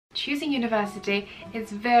choosing university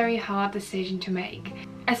is a very hard decision to make,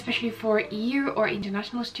 especially for EU or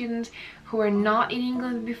international students who are not in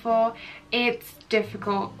England before. It's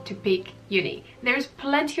difficult to pick uni. There's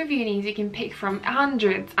plenty of unis you can pick from,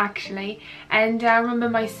 hundreds actually, and I remember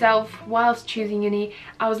myself whilst choosing uni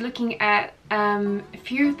I was looking at a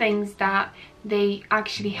few things that they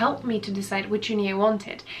actually helped me to decide which uni I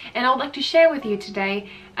wanted, and I would like to share with you today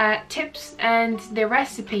tips and the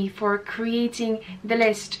recipe for creating the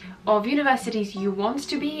list of universities you want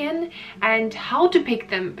to be in and how to pick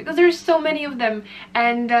them, because there's so many of them.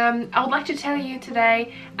 And I would like to tell you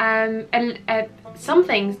today some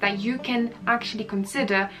things that you can actually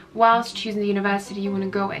consider whilst choosing the university you want to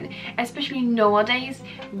go in, especially nowadays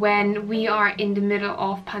when we are in the middle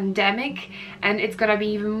of pandemic and it's gonna be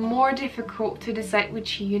even more difficult to decide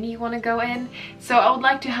which uni you want to go in. So I would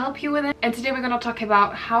like to help you with it, and today we're going to talk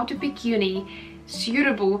about how to pick uni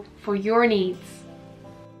suitable for your needs.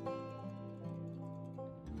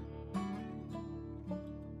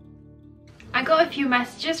 I got a few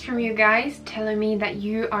messages from you guys telling me that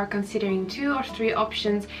you are considering 2 or 3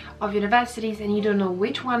 options of universities and you don't know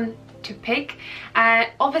which one to pick.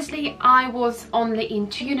 Obviously I was only in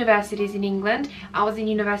 2 universities in England. I was in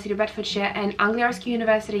University of Bedfordshire and Anglia Ruskin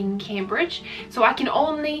University in Cambridge, so I can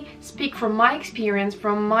only speak from my experience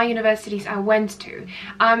from my universities I went to.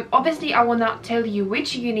 Obviously I will not tell you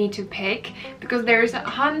which uni to pick because there's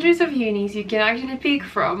hundreds of unis you can actually pick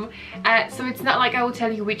from, so it's not like I will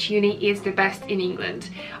tell you which uni is the best in England.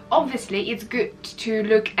 Obviously it's good to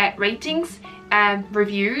look at ratings,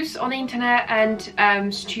 reviews on the internet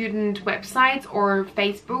and student websites or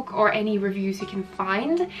Facebook or any reviews you can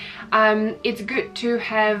find. It's good to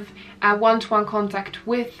have a one-to-one contact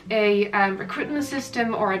with a recruitment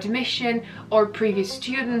system or admission or previous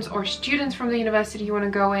students or students from the university you want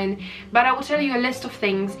to go in. But I will tell you a list of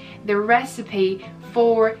things, the recipe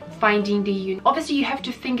for finding the uni. Obviously you have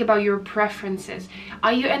to think about your preferences.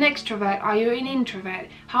 Are you an extrovert? Are you an introvert?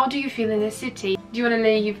 How do you feel in the city? Do you want to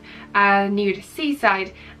live near the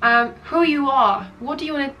seaside? Who you are? What do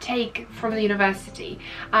you want to take from the university?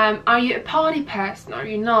 Are you a party person? Are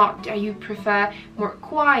you not? Do you prefer more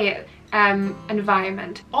quiet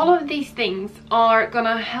environment? All of these things are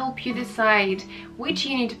gonna help you decide which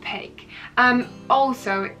uni to pick.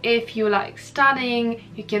 Also, if you like studying,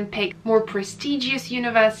 you can pick more prestigious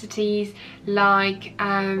universities like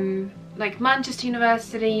Manchester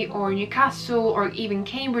University or Newcastle or even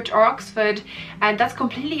Cambridge or Oxford, and that's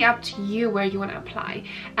completely up to you where you want to apply.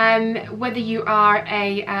 Whether you are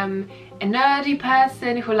a nerdy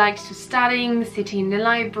person who likes to study, sit in the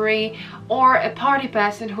library, or a party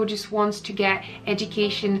person who just wants to get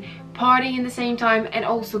education, party in the same time and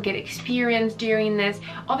also get experience during this.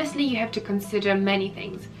 Obviously you have to consider many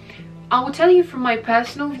things. I will tell you from my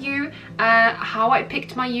personal view how I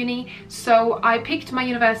picked my uni. So I picked my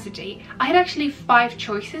university. I had actually 5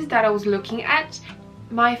 choices that I was looking at.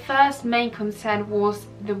 My first main concern was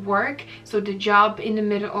the work, so the job in the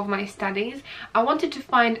middle of my studies. I wanted to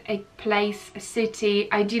find a place, a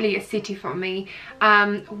city, ideally a city for me,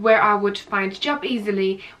 where I would find a job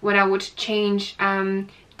easily, where I would change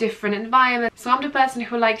different environments. So I'm the person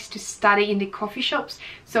who likes to study in the coffee shops,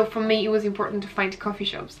 so for me it was important to find coffee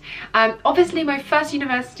shops. Obviously my first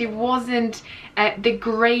university wasn't the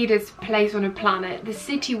greatest place on the planet. The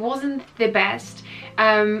city wasn't the best,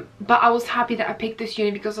 but I was happy that I picked this uni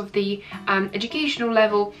because of the educational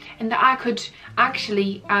level and that I could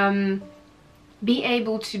actually be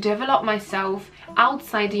able to develop myself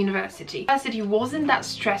outside the university. The university wasn't that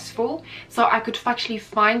stressful, so I could actually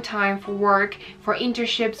find time for work, for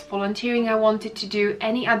internships, volunteering I wanted to do,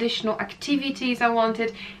 any additional activities I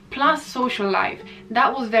wanted, plus social life.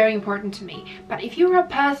 That was very important to me. But if you're a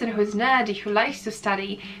person who's nerdy, who likes to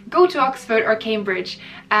study, go to Oxford or Cambridge,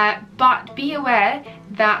 but be aware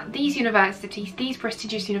that these universities, these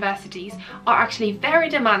prestigious universities, are actually very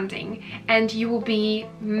demanding and you will be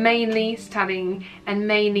mainly studying and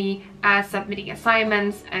mainly submitting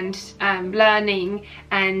assignments and learning,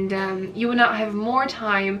 and you will not have more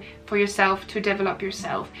time for yourself to develop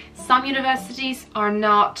yourself. Some universities are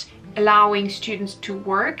not allowing students to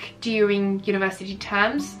work during university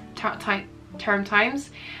term times.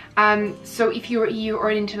 So if you're EU or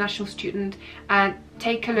an international student,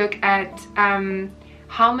 take a look at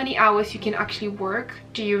how many hours you can actually work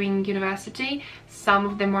during university. Some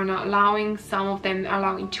of them are not allowing, some of them are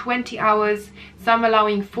allowing 20 hours, some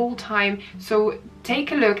allowing full-time. So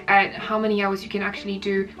take a look at how many hours you can actually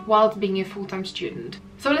do whilst being a full-time student.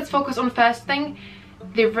 So let's focus on first thing,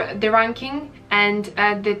 the ranking. and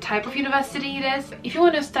the type of university it is. If you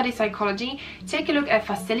want to study psychology, take a look at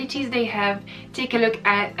facilities they have, take a look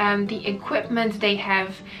at the equipment they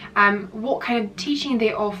have, what kind of teaching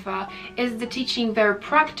they offer. Is the teaching very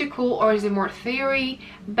practical or is it more theory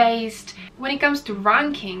based? When it comes to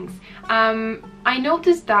rankings, I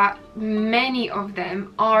noticed that many of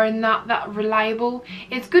them are not that reliable.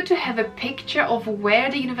 It's good to have a picture of where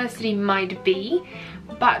the university might be,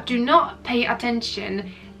 but do not pay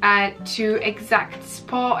attention to exact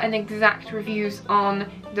spot and exact reviews on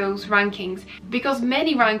those rankings, because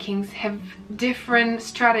many rankings have different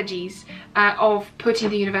strategies of putting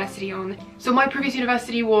the university on. So my previous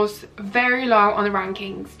university was very low on the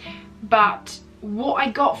rankings, but what I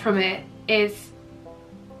got from it is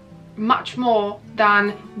much more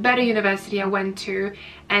than better university I went to,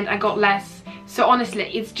 and I got less. So honestly,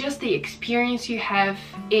 it's just the experience you have,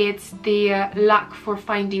 it's the luck for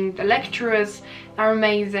finding the lecturers that are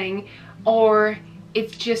amazing, or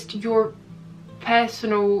it's just your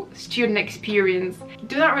personal student experience.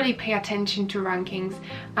 Do not really pay attention to rankings.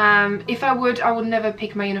 If I would never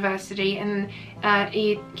pick my university, and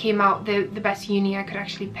it came out the best uni I could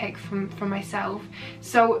actually pick from myself.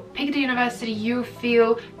 So pick the university you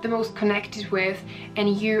feel the most connected with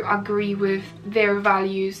and you agree with their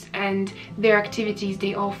values and their activities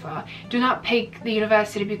they offer. Do not pick the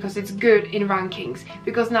university because it's good in rankings,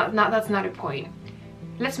 because that's not the point.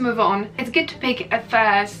 Let's move on. It's good to pick at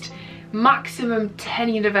first maximum 10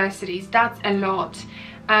 universities. That's a lot.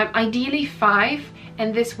 Ideally 5,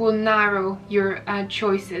 and this will narrow your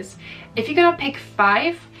choices. If you're gonna pick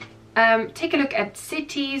 5, take a look at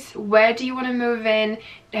cities. Where do you want to move in?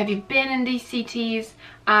 Have you been in these cities,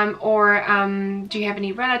 or do you have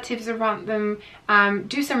any relatives around them?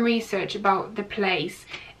 Do some research about the place.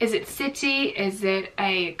 Is it city? Is it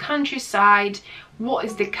a countryside? What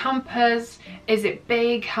is the campus? Is it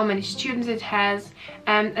big? How many students it has?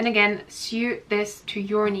 And again, suit this to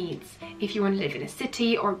your needs. If you want to live in a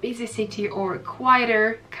city or busy city or a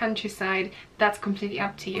quieter countryside, that's completely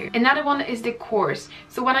up to you. Another one is the course.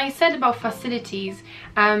 So when I said about facilities,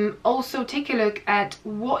 also take a look at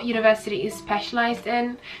what university is specialized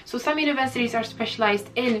in. So some universities are specialized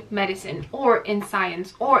in medicine or in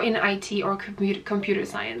science or in IT or computer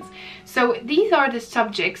science. So these are the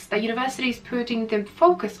subjects that universities putting the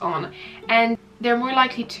focus on, and they're more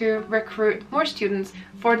likely to recruit more students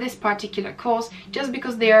for this particular course just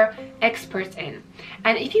because they're experts in.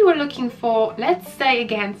 And if you were looking for, let's say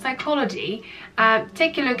again, psychology,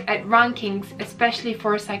 take a look at rankings, especially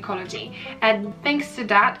for psychology. And thanks to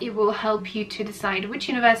that, it will help you to decide which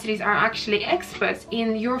universities are actually experts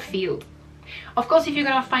in your field. Of course, if you're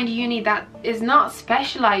gonna find a uni that is not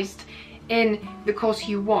specialized in the course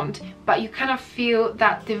you want, but you kind of feel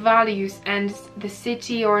that the values and the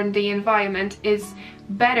city or the environment is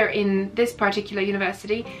better in this particular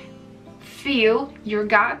university, feel your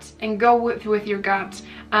gut and go with your gut,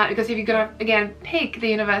 because if you're gonna again pick the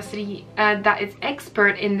university that is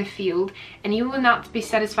expert in the field and you will not be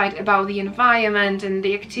satisfied about the environment and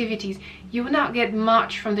the activities, you will not get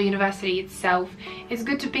much from the university itself. It's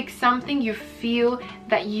good to pick something you feel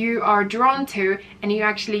that you are drawn to and you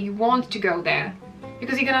actually want to go there,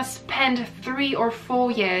 because you're gonna spend 3 or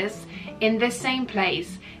 4 years in the same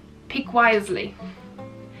place. Pick wisely.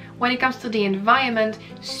 When it comes to the environment,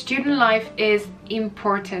 student life is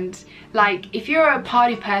important. Like, if you're a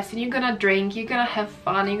party person, you're gonna drink, you're gonna have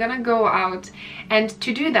fun, you're gonna go out, and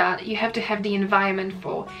to do that you have to have the environment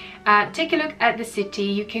for. Take a look at the city.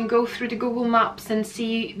 You can go through the Google Maps and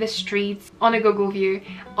see the streets on a Google view,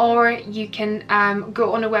 or you can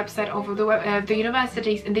go on a website of the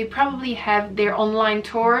universities, and they probably have their online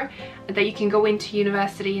tour that you can go into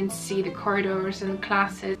university and see the corridors and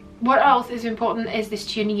classes. What else is important is the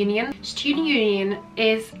student union. Student union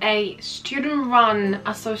is a student-run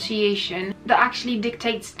association that actually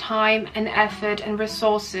dictates time and effort and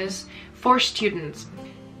resources for students.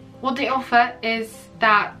 What they offer is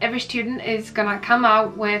that every student is gonna come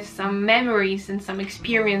out with some memories and some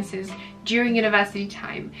experiences during university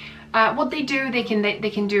time. What they do, they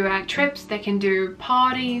can do trips, they can do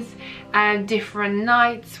parties, different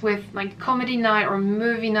nights with like comedy night or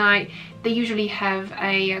movie night. They usually have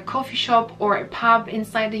a coffee shop or a pub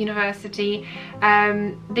inside the university.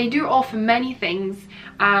 They do offer many things,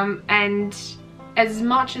 and as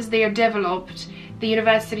much as they are developed, the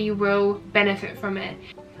university will benefit from it.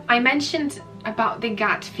 I mentioned about the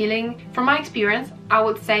gut feeling. From my experience, I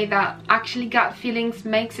would say that actually gut feelings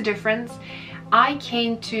makes a difference. I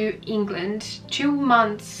came to England 2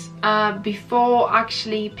 months before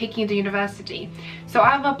actually picking the university. So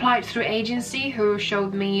I've applied through agency who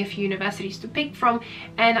showed me a few universities to pick from,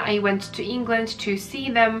 and I went to England to see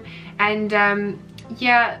them, and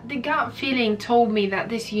yeah, the gut feeling told me that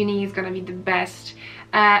this uni is gonna be the best.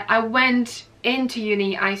 I went into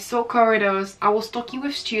uni, I saw corridors, I was talking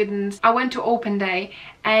with students, I went to open day,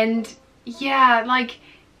 and yeah, like,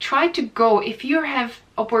 try to go if you have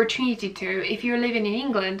opportunity to. If you're living in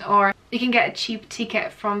England, or you can get a cheap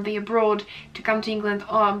ticket from the abroad to come to England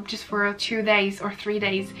just for 2 days or 3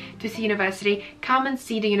 days to see university, come and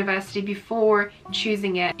see the university before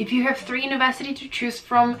choosing it. If you have 3 universities to choose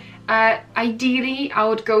from, ideally I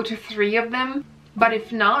would go to 3 of them. But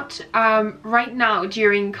if not, right now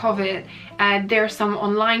during COVID, there are some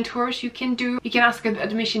online tours you can do. You can ask the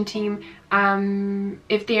admission team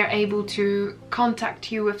if they are able to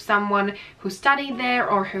contact you with someone who studied there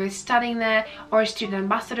or who is studying there, or a student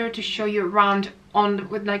ambassador to show you around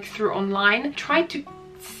through online. Try to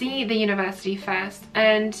see the university first,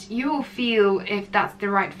 and you will feel if that's the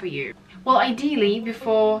right for you. Well, ideally,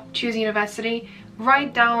 before choosing university,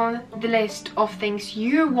 write down the list of things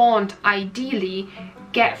you want ideally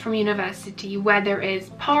get from university, whether it's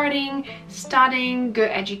partying, studying,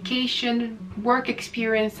 good education, work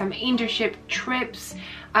experience, some internship, trips,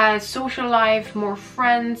 social life, more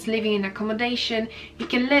friends, living in accommodation. You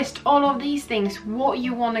can list all of these things, what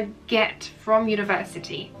you want to get from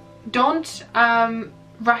university. Don't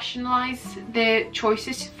rationalize the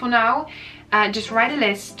choices for now. Just write a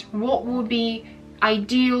list, what would be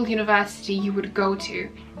ideal university you would go to,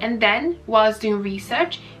 and then whilst doing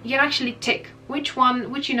research you can actually tick which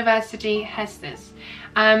university has this.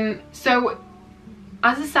 So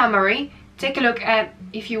as a summary, take a look at,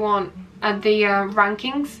 if you want, at the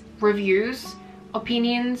rankings, reviews,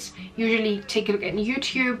 opinions. Usually take a look at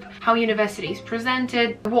YouTube, how university is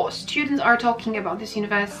presented, what students are talking about this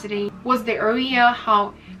university, what's the area,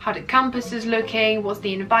 how the campus is looking, what's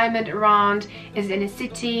the environment around, is it in a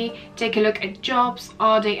city. Take a look at jobs,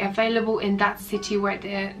 are they available in that city where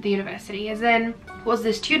the university is in, what's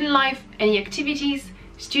the student life, any activities,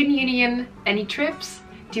 student union, any trips,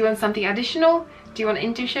 do you want something additional, do you want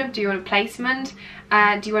an internship, do you want a placement,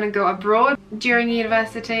 do you want to go abroad during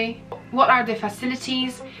university, what are the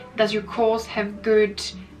facilities, does your course have good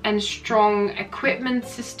and strong equipment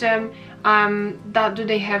system, do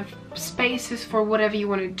they have spaces for whatever you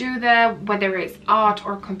want to do there, whether it's art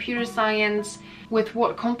or computer science, with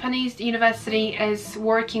what companies the university is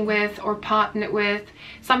working with or partnered with.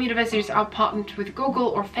 Some universities are partnered with Google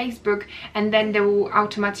or Facebook, and then they will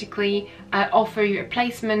automatically offer you a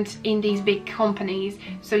placement in these big companies,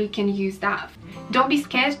 so you can use that. Don't be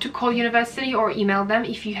scared to call university or email them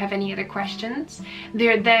if you have any other questions.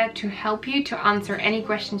 They're there to help you, to answer any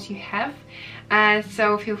questions you have,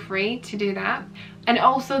 so feel free to do that. And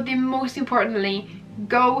also, the most importantly,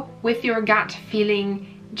 go with your gut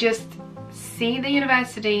feeling. Just see the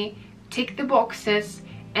university, tick the boxes,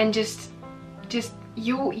 and just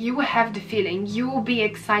you will have the feeling, you will be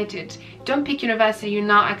excited. Don't pick university you're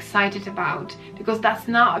not excited about, because that's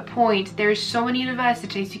not a point. There are so many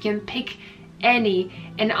universities, you can pick any,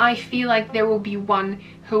 and I feel like there will be one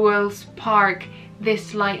who will spark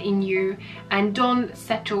this light in you. And don't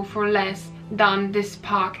settle for less than this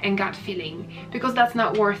spark and gut feeling, because that's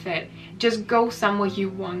not worth it. Just go somewhere you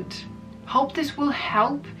want. Hope this will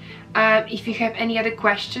help. If you have any other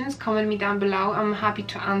questions, comment me down below, I'm happy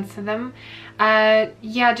to answer them.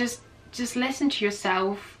 Yeah, just listen to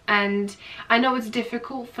yourself. And I know it's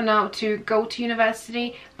difficult for now to go to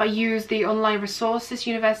university, but use the online resources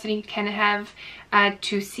university can have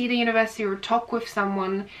to see the university or talk with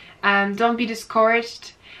someone. Don't be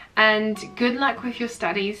discouraged, and good luck with your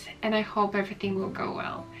studies, and I hope everything will go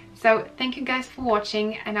well. So thank you guys for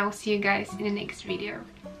watching, and I'll see you guys in the next video.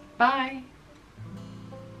 Bye!